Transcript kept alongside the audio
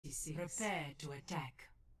Prepare to attack.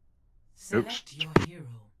 Oops. Select your hero.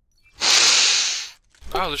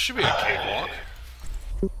 Oh, this should be a cakewalk.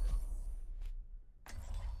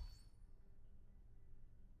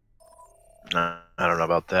 I don't know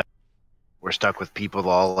about that. We're stuck with people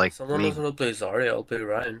all like Someone knows how to play Zarya, I'll play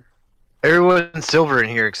Ryan. Everyone's silver in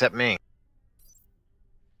here except me.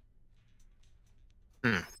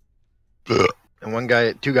 And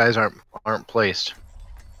two guys aren't placed.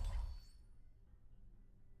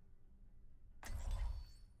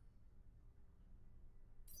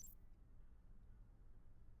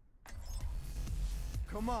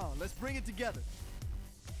 Come on, let's bring it together.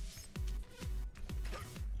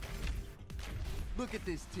 Look at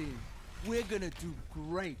this team. We're gonna do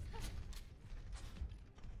great.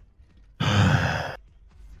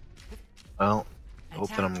 Well,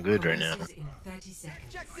 hoping I'm good right now.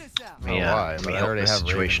 Check this out. Yeah, let me help this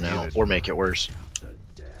situation out, or make it worse.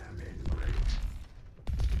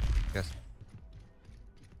 Guess.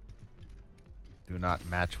 Do not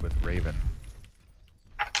match with Raven.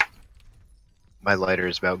 My lighter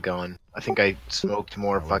is about gone. I think I smoked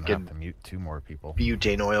more fucking have to mute 2 more people.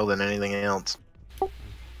 butane oil than anything else.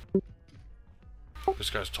 This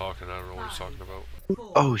guy's talking, I don't know what he's talking about.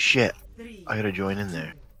 Oh shit. I gotta join in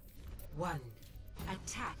there. 1.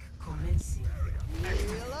 Attack commencing.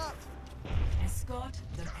 Wheel up. Escort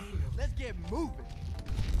the payload. Let's get moving.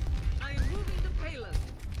 I am moving the payload.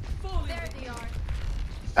 There they are.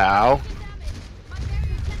 Ow.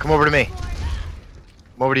 Come over to me.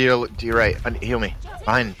 Come over to your right. Heal me.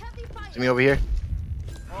 Behind. See me over here?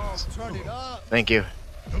 Oh, turn it up. Thank you.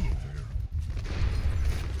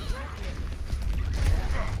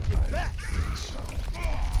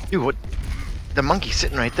 Dude, what? The monkey's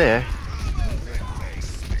sitting right there.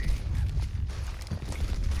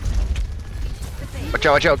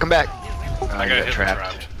 Watch out, come back. Oh, I got hit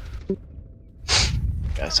trapped.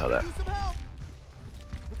 Yeah, I saw that.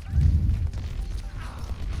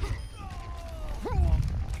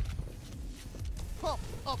 Pump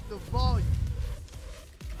up the volume.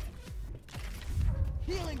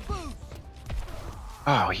 Healing boost.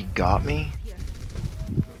 Oh, he got me? The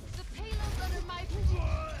payload's under my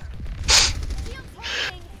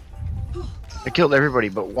I killed everybody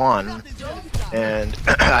but one, and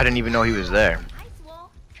I didn't even know he was there. ice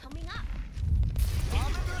wall coming up.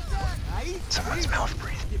 Someone's mouth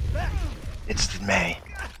breathing. It's May.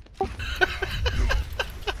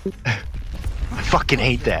 I fucking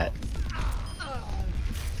hate that.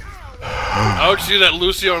 Oh, did you see that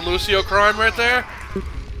Lucio and Lucio crime right there?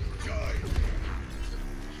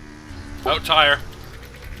 Oh, tire.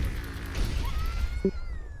 It's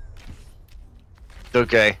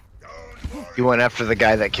okay. He went after the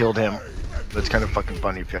guy that killed him. That's kind of fucking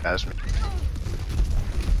funny if you ask me.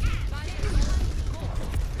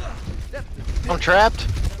 I'm trapped?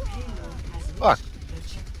 Fuck.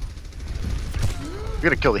 We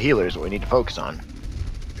gotta kill the healers, what we need to focus on.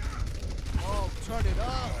 Oh, turn it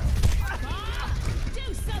up.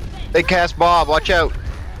 They cast Bob, watch out.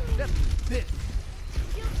 This.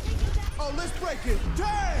 Oh, let's break it.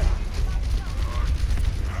 Damn.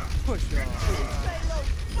 Push on.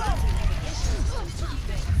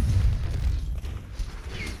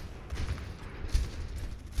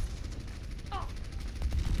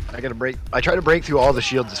 I try to break through all the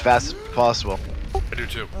shields as fast as possible. I do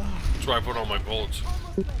too. That's why I put all my bullets.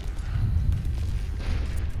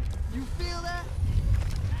 You feel that?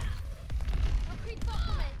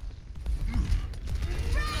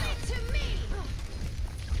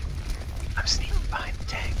 I'm sneaking behind the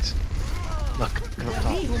tanks. Look,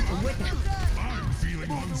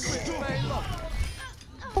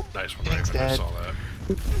 Nice one, Raven. I saw that.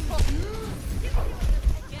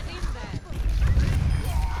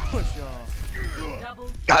 Push on.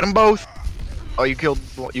 got them both. Oh, you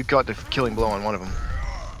got the killing blow on one of them.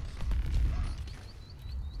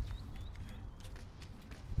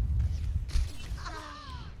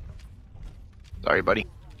 Sorry, buddy.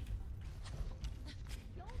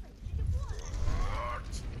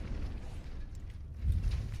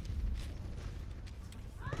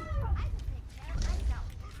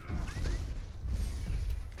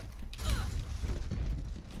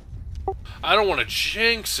 I don't want to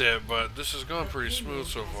jinx it, but this has gone pretty smooth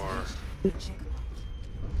so far.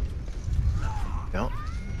 No.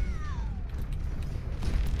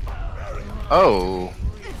 Oh.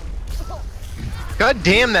 God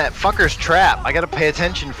damn that fucker's trap. I gotta pay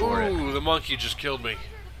attention for it. Ooh, the monkey just killed me.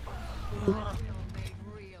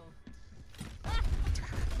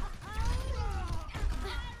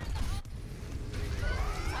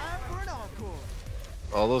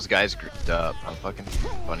 All those guys grouped up. I'm fucking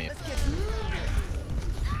funny.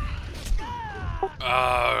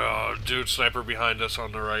 Dude, sniper behind us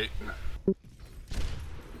on the right.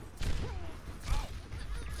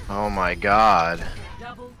 Oh my god.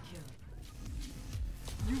 Double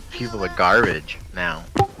kill. People are garbage now.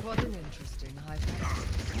 What an interesting high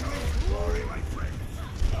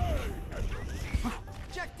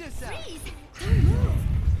Check this out.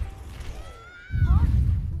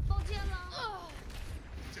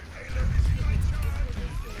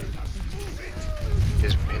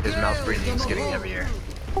 His mouth breathing's getting heavier.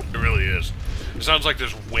 It really is. It sounds like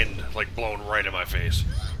there's wind, like, blowing right in my face.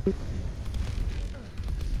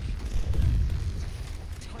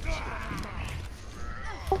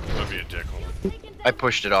 That'd be a dick. Hold on. I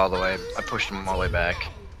pushed it all the way. I pushed him all the way back.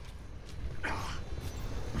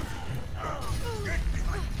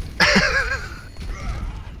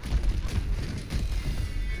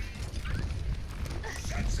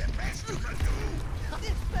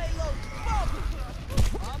 This payload's bumping.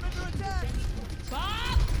 I'm under attack.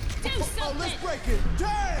 Oh, let's break it.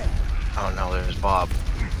 Damn. Oh no, there's Bob.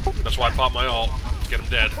 That's why I popped my ult. Get him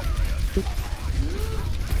dead.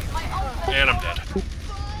 And I'm dead.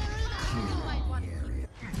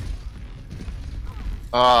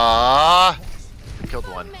 Ah! Killed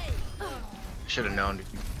one. Should have known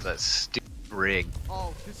that stupid rig.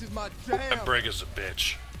 Oh, this is my That jam. Brig is a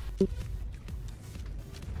bitch.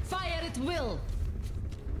 Fire at will.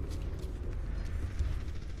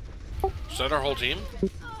 Is that our whole team?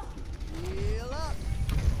 Heal up.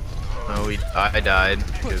 No, I died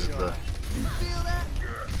because of the. You feel that?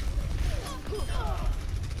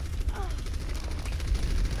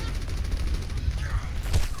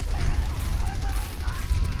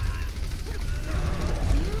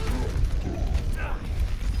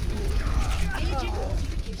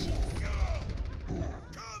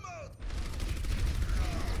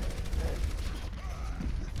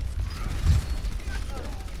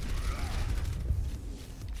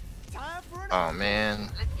 Time for an Oh man.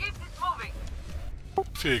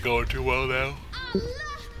 This ain't going too well now.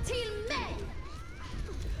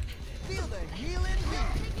 feel the healing beat.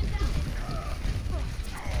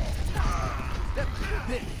 Step to the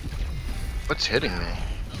pit. What's hitting me?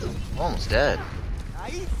 I'm almost dead.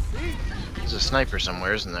 I see. There's a sniper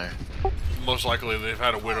somewhere, isn't there? Most likely they've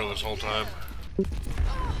had a widow this whole time. I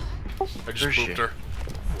just Where's she? booped her.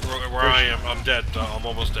 Where I am, I'm dead. I'm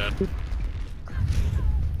almost dead.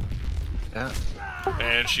 Yeah.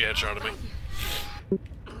 And she headshotted me.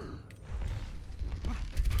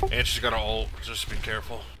 And she's got an ult, just be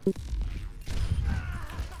careful. I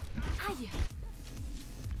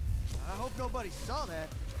hope nobody saw that.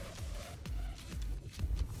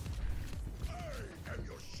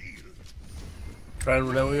 Ryan,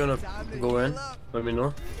 whenever you wanna go in, let me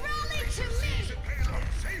know.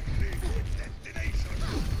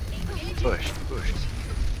 Push, push.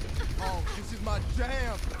 Oh, this is my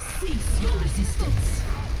jam. Cease your resistance.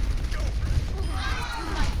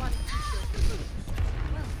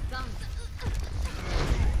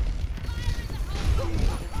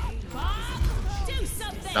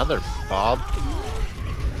 Another Bob.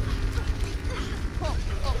 Pump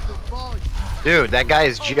up the volume. Dude, that guy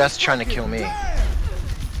is just trying to kill me.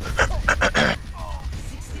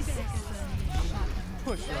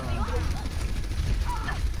 Push on.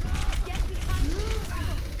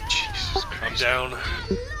 Jesus I'm Christ. down.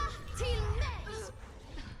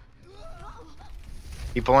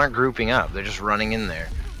 People aren't grouping up, they're just running in there.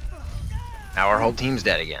 Now our whole team's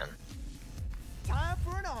dead again. Time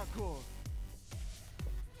for an encore.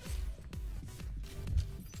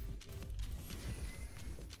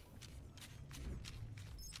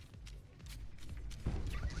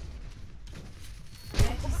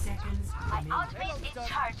 Seconds remaining. Halo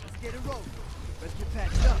stuff. Let's get it rolling. Let's get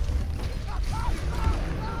patched up.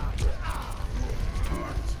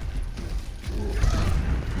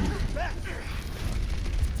 Back.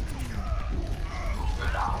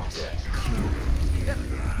 Step to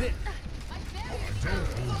the pit.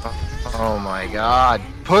 Oh my god.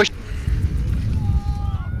 Push!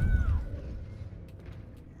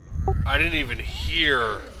 I didn't even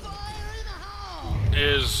hear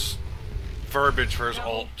his verbiage for his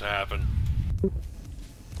ult to happen.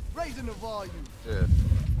 Raising the volume. Dude,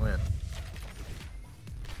 win.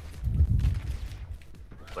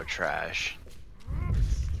 They're trash.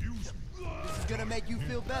 This is gonna make you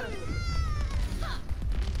feel better.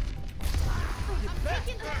 Get back.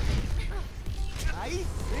 I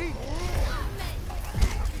see.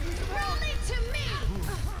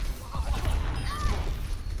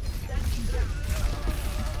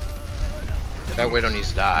 That widow needs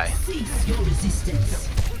to die. Cease your resistance.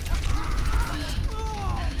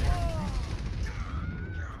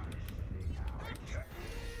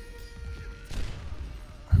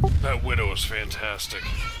 That Widow is fantastic.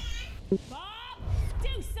 Bob, do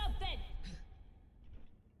something.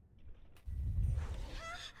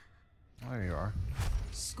 There you are.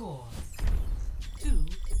 Score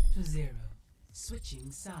 2-0.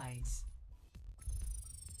 Switching sides.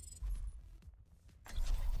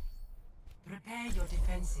 Prepare your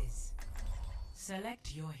defenses.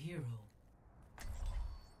 Select your hero.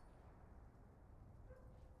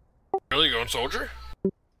 Really going soldier?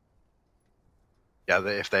 Yeah,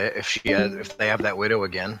 if they have that Widow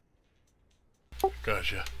again.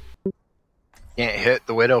 Gotcha. Can't hit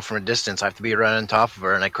the Widow from a distance. I have to be right on top of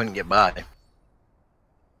her, and I couldn't get by.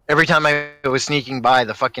 Every time I was sneaking by,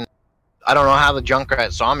 the fucking... I don't know how the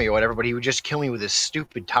Junkrat saw me or whatever, but he would just kill me with his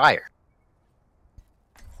stupid tire.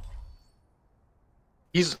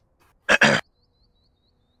 He's...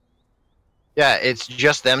 Yeah, it's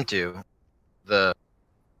just them two.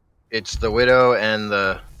 It's the Widow and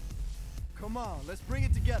the Come on, let's bring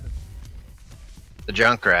it together.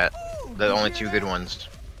 Junkrat. The only two good ones.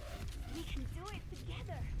 We can do it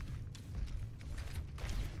together.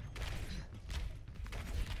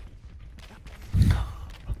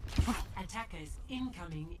 Attackers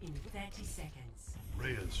incoming in 30 seconds.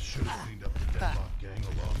 Reyes should have cleaned up the Deadlock gang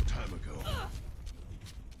a long time ago.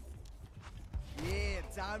 Yeah,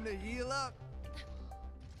 time to heal up.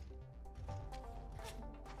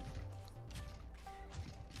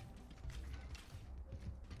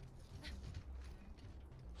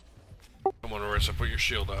 Come on, Orisa, put your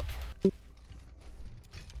shield up.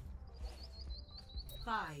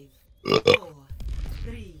 5, 4,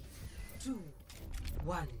 3, 2,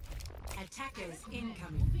 1. Attackers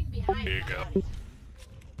incoming. Here you go.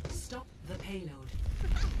 Stop the payload.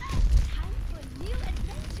 Time for a new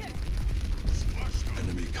adventure.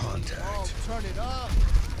 Enemy Oh, contact. turn it up.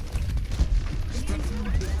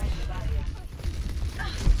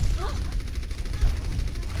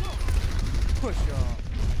 Push off.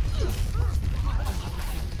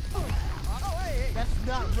 Oh, hey, that's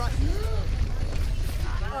not right.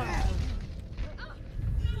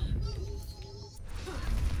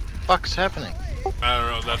 Fuck's happening? I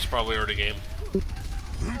don't know, that's probably already game.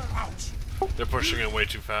 They're pushing it way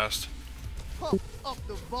too fast. Pump up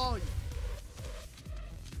the volume.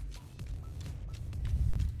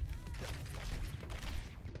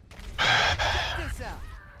 Check this out.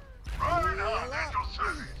 Heal up.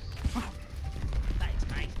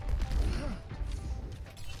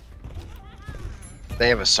 They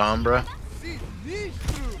have a Sombra. See these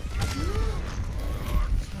through.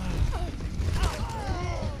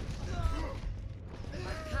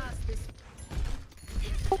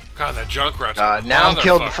 God, that Junkrat's Now I'm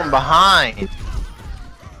killed motherfucker. from behind.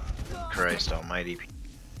 Christ almighty.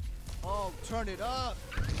 Oh, turn it up.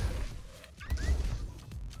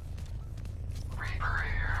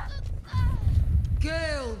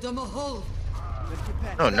 Gale the Mahal. Let's get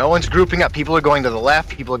back. No, no one's grouping up. People are going to the left.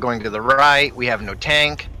 People are going to the right. We have no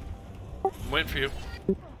tank. I'm waiting for you.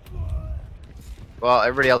 Well,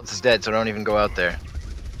 everybody else is dead, so don't even go out there.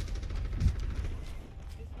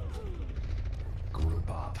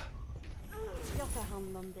 Group up. Jag tar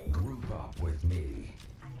hand om dig. Group up with me.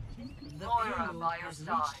 The payload has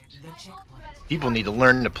reached the checkpoint. People need to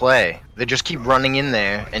learn to play. They just keep running in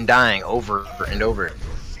there and dying over and over. Touch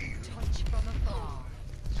from afar.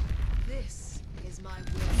 This is my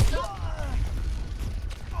will.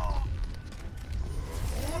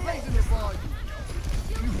 Raising the volume.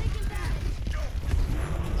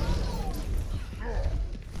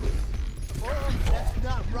 Oh, that's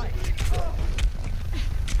not right.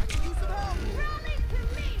 I can use some help.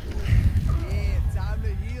 Yeah, time to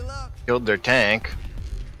heal up. Killed their tank.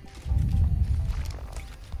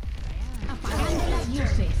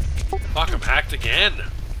 Fuck, I'm hacked again.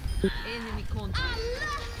 Enemy contact.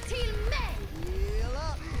 Till mig. Heal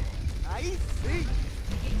up. I see.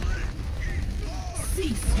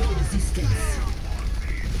 Cease your resistance.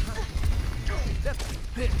 That's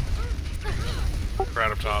it.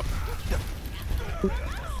 Right up top.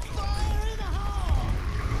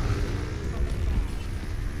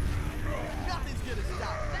 Nothing's gonna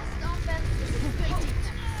stop. Best offense is completed.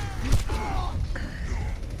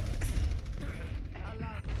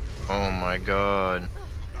 Oh my god.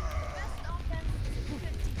 Best offense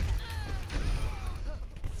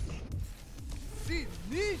is See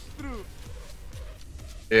these through.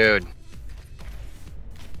 Dude.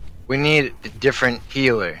 We need a different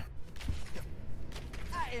healer.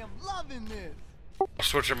 I am loving this. I'll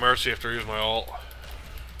switch to Mercy after I use my ult.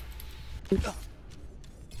 I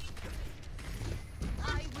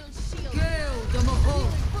will shield. Gale the Mahal.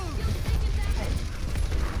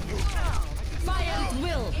 Fire at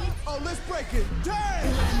will. Oh, let's break it down.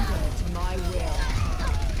 To my will.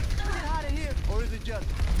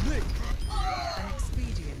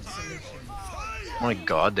 My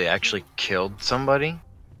god, they actually killed somebody?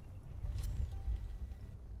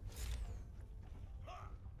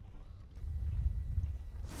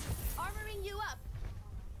 Armoring you up.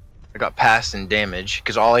 I got passed in damage,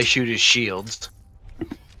 because all I shoot is shields.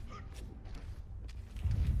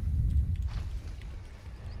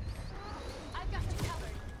 I've got them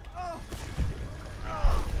covered.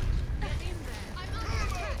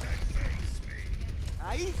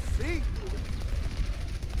 Ahí sí.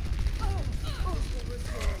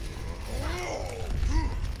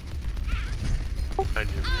 I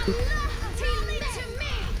knew. Team it to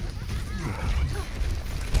me.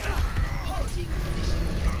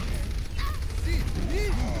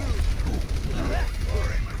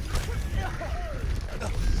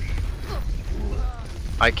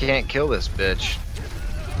 I can't kill this bitch.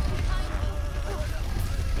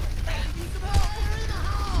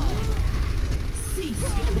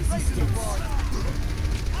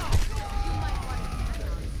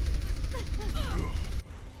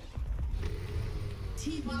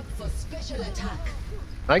 Team up for special attack.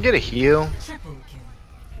 Can I get a heal? Triple kill.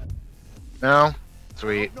 No?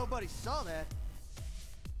 Sweet. Hope nobody saw that.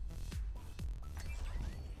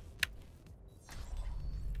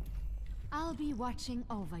 I'll be watching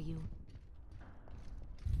over you.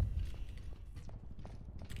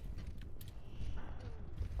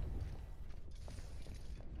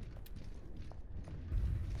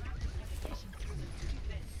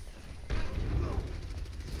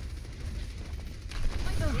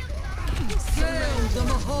 Sail the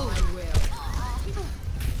Maholi will.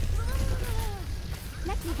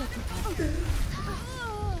 Let me get you back.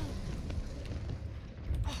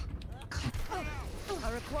 I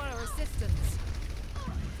require assistance.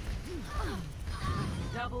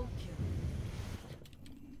 Double kill.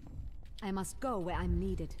 I must go where I'm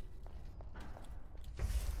needed.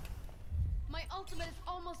 My ultimate is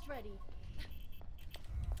almost ready.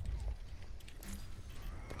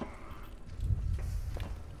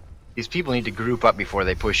 These people need to group up before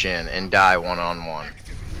they push in and die one-on-one.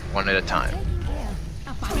 One at a time.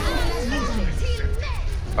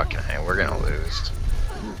 Fucking hey, we're gonna lose.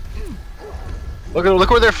 Look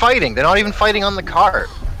where they're fighting. They're not even fighting on the cart.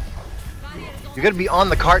 You gotta be on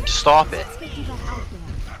the cart to stop it.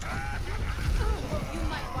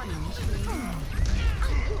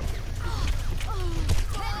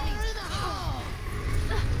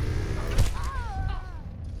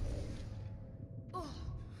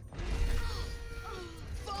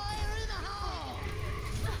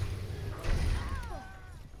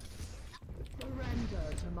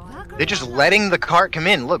 They're just letting the cart come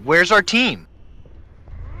in. Look, where's our team?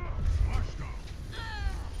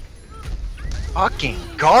 Fucking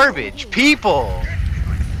garbage people!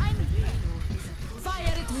 Fire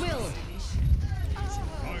at will.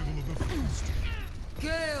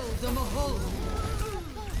 Gale the Maholi.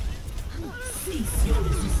 Cease your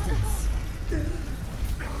resistance.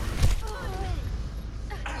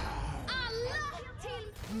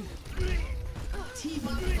 Team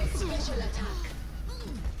up for special attack.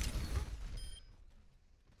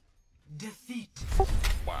 Defeat.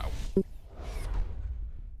 Wow.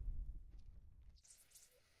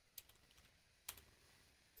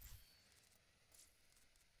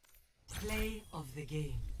 Play of the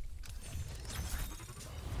game.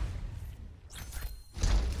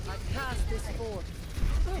 I cast this forth.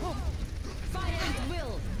 Fire at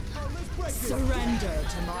will. Surrender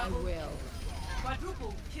to my will.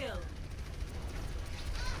 Quadruple kill.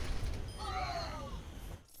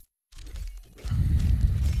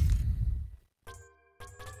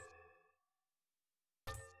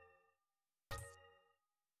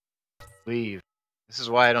 Leave. This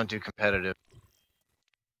is why I don't do competitive.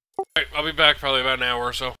 Alright, I'll be back probably about an hour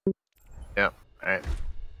or so. Yeah, alright.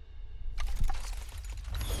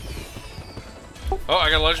 Oh,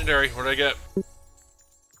 I got legendary. What did I get?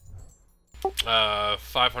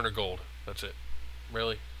 500 gold. That's it.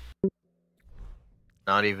 Really?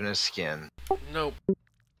 Not even a skin. Nope.